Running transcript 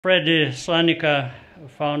Freddy Swanika,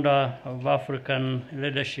 founder of African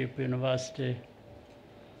Leadership University,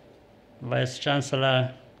 Vice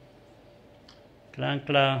Chancellor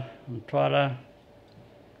Klankla Mtwala,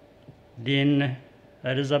 Dean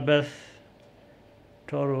Elizabeth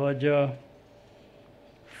Toruojo,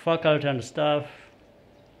 faculty and staff,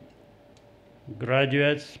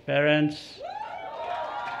 graduates, parents,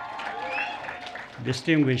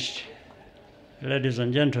 distinguished ladies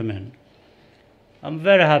and gentlemen. I'm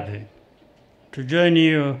very happy to join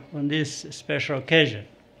you on this special occasion.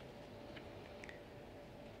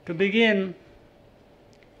 To begin,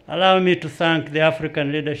 allow me to thank the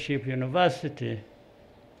African Leadership University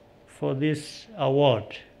for this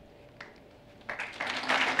award.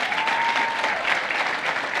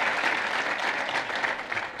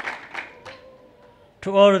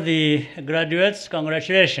 To all the graduates,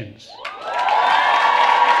 congratulations.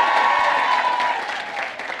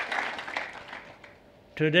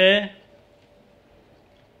 Today,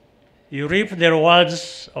 you reap the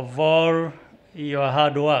rewards of all your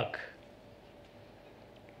hard work.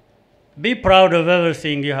 Be proud of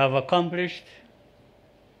everything you have accomplished.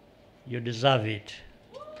 You deserve it.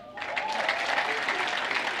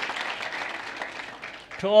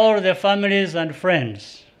 To all the families and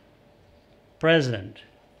friends present,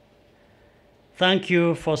 thank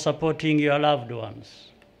you for supporting your loved ones.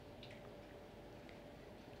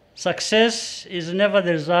 Success is never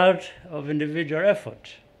the result of individual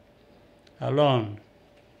effort alone.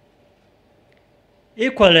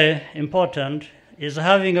 Equally important is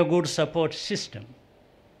having a good support system.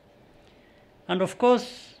 And of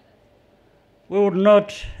course, we would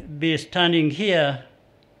not be standing here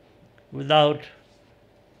without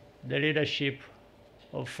the leadership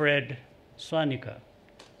of Fred Swanika.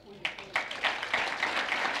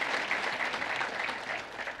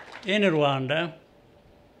 In Rwanda,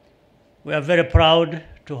 we are very proud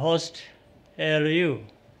to host ALU.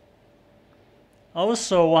 I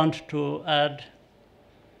also want to add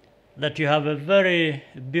that you have a very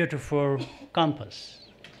beautiful campus.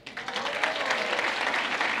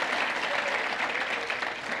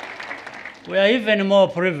 We are even more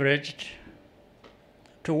privileged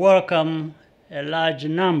to welcome a large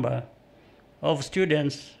number of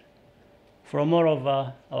students from all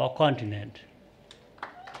over our continent.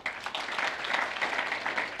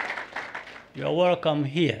 You are welcome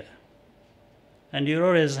here, and you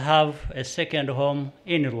always have a second home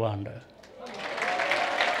in Rwanda.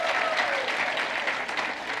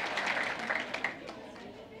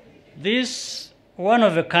 This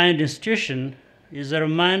one-of-a-kind institution is a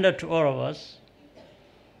reminder to all of us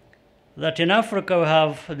that in Africa we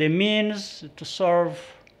have the means to solve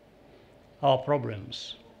our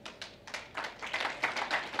problems.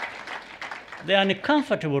 The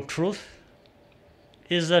uncomfortable truth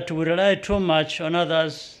is that we rely too much on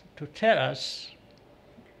others to tell us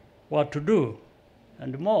what to do,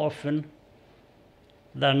 and more often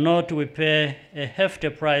than not, we pay a hefty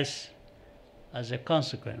price as a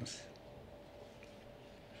consequence.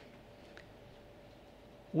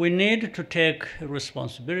 We need to take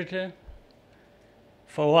responsibility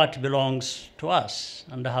for what belongs to us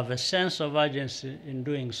and have a sense of urgency in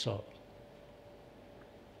doing so.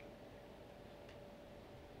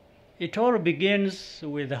 It all begins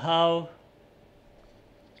with how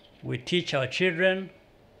we teach our children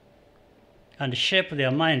and shape their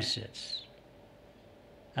mindsets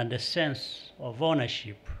and a sense of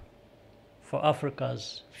ownership for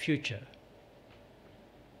Africa's future.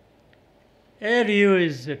 ALU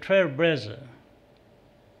is a trailblazer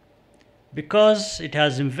because it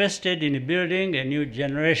has invested in building a new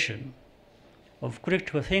generation of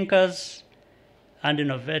critical thinkers and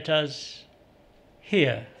innovators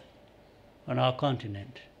here on our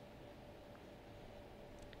continent.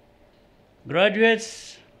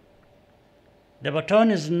 Graduates, the baton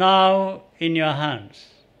is now in your hands.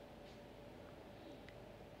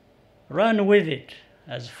 Run with it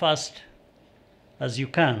as fast as you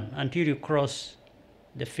can until you cross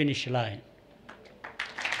the finish line.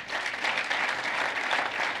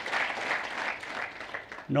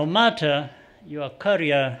 No matter your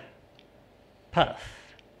career path,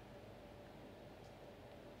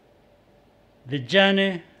 the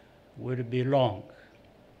journey will be long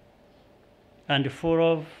and full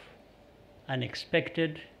of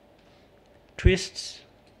unexpected twists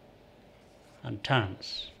and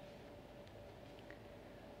turns.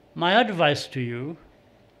 My advice to you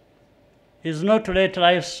is not to let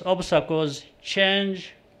life's obstacles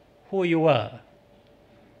change who you are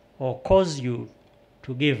or cause you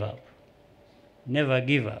to give up. Never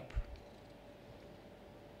give up.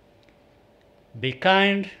 Be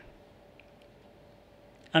kind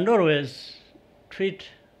and always treat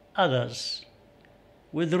others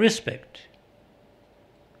with respect,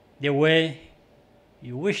 the way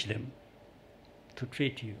you wish them to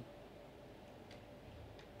treat you.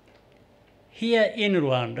 Here in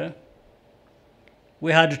Rwanda,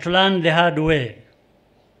 we had to learn the hard way.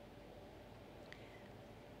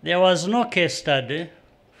 There was no case study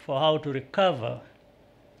for how to recover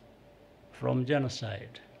from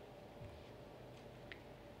genocide.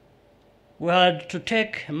 We had to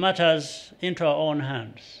take matters into our own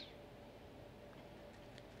hands.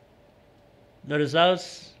 The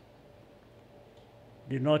results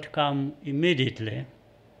did not come immediately,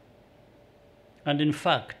 and in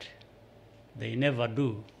fact, they never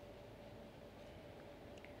do.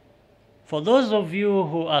 For those of you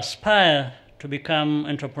who aspire to become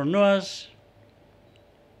entrepreneurs,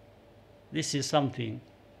 this is something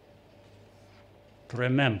to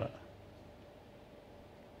remember.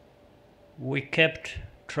 We kept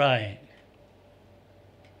trying,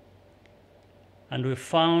 and we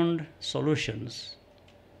found solutions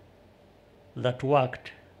that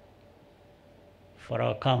worked for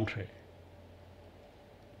our country.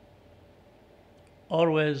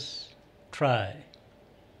 Always try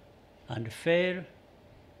and fail,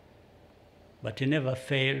 but you never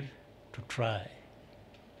fail to try.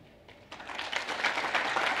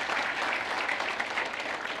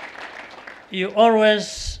 You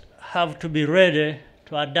always have to be ready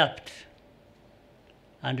to adapt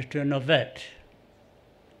and to innovate.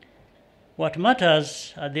 What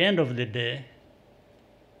matters at the end of the day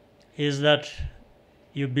is that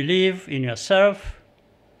you believe in yourself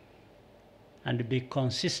and be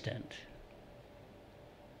consistent.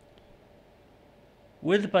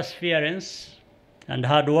 With perseverance and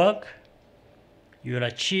hard work, you will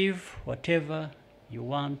achieve whatever you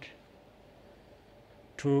want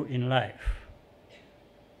to in life.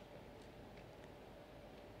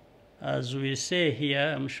 As we say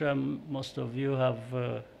here, I'm sure most of you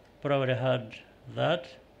have probably heard that.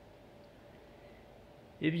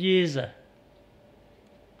 Ibyiza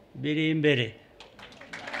biri imbere.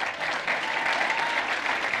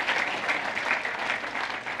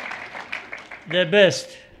 The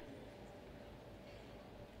best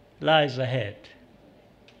lies ahead.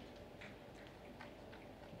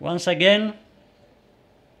 Once again,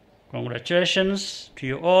 congratulations to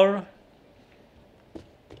you all,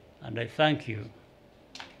 and I thank you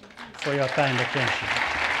for your kind attention.